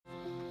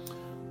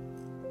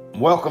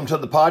Welcome to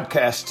the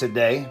podcast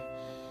today.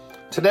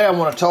 Today I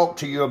want to talk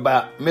to you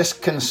about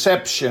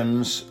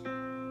misconceptions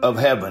of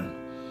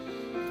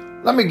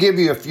heaven. Let me give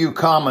you a few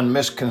common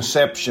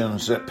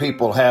misconceptions that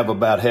people have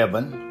about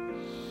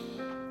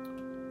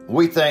heaven.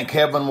 We think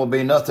heaven will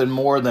be nothing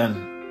more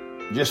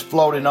than just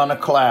floating on a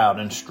cloud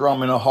and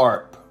strumming a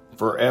harp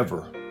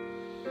forever.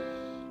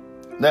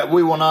 That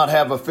we will not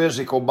have a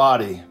physical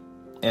body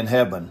in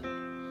heaven.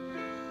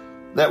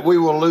 That we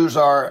will lose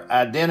our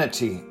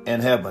identity in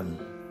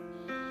heaven.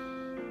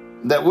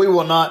 That we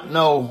will not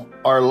know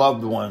our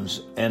loved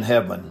ones in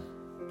heaven.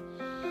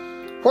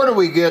 Where do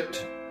we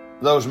get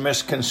those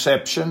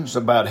misconceptions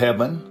about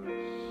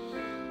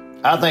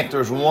heaven? I think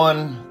there's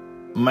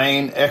one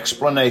main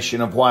explanation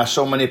of why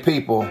so many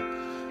people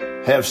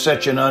have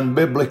such an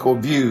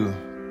unbiblical view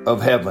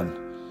of heaven.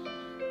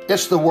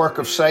 It's the work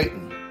of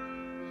Satan.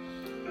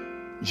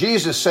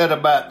 Jesus said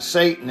about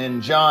Satan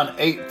in John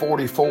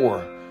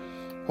 8:44,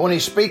 "When he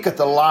speaketh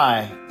a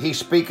lie, he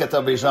speaketh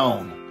of his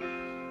own,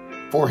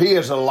 for he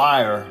is a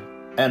liar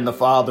and the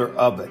father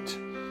of it."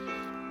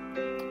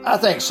 I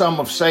think some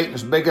of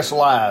Satan's biggest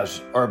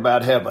lies are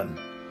about heaven.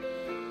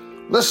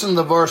 Listen to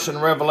the verse in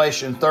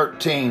Revelation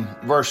 13,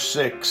 verse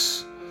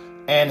 6.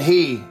 "And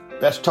he,"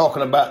 that's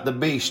talking about the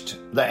beast,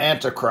 the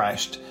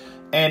Antichrist,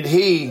 "and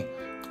he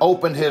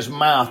opened his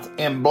mouth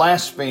in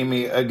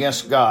blasphemy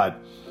against God,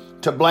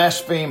 to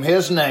blaspheme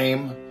his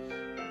name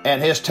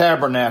and his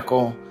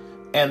tabernacle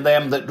and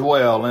them that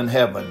dwell in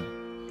heaven."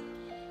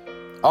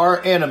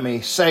 Our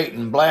enemy,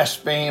 Satan,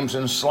 blasphemes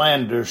and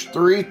slanders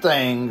three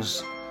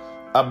things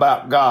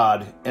about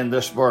God in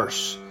this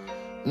verse.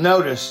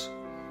 Notice,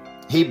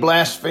 he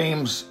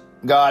blasphemes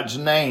God's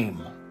name.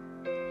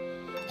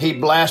 He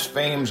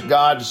blasphemes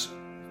God's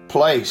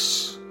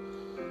place.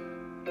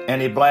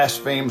 And he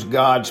blasphemes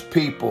God's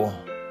people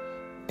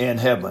in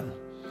heaven.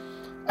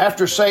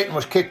 After Satan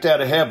was kicked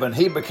out of heaven,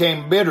 he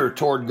became bitter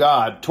toward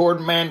God,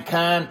 toward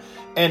mankind,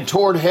 and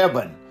toward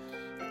heaven.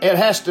 It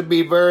has to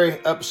be very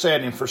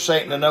upsetting for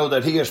Satan to know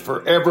that he is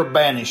forever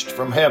banished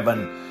from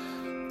heaven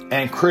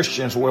and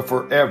Christians will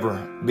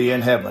forever be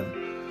in heaven.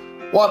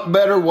 What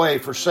better way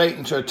for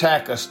Satan to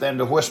attack us than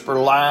to whisper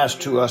lies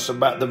to us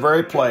about the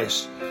very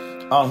place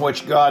on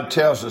which God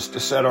tells us to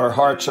set our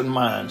hearts and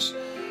minds?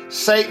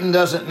 Satan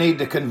doesn't need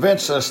to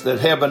convince us that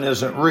heaven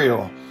isn't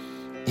real.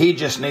 He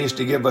just needs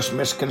to give us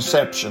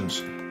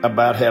misconceptions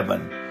about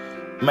heaven.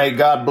 May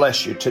God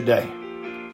bless you today.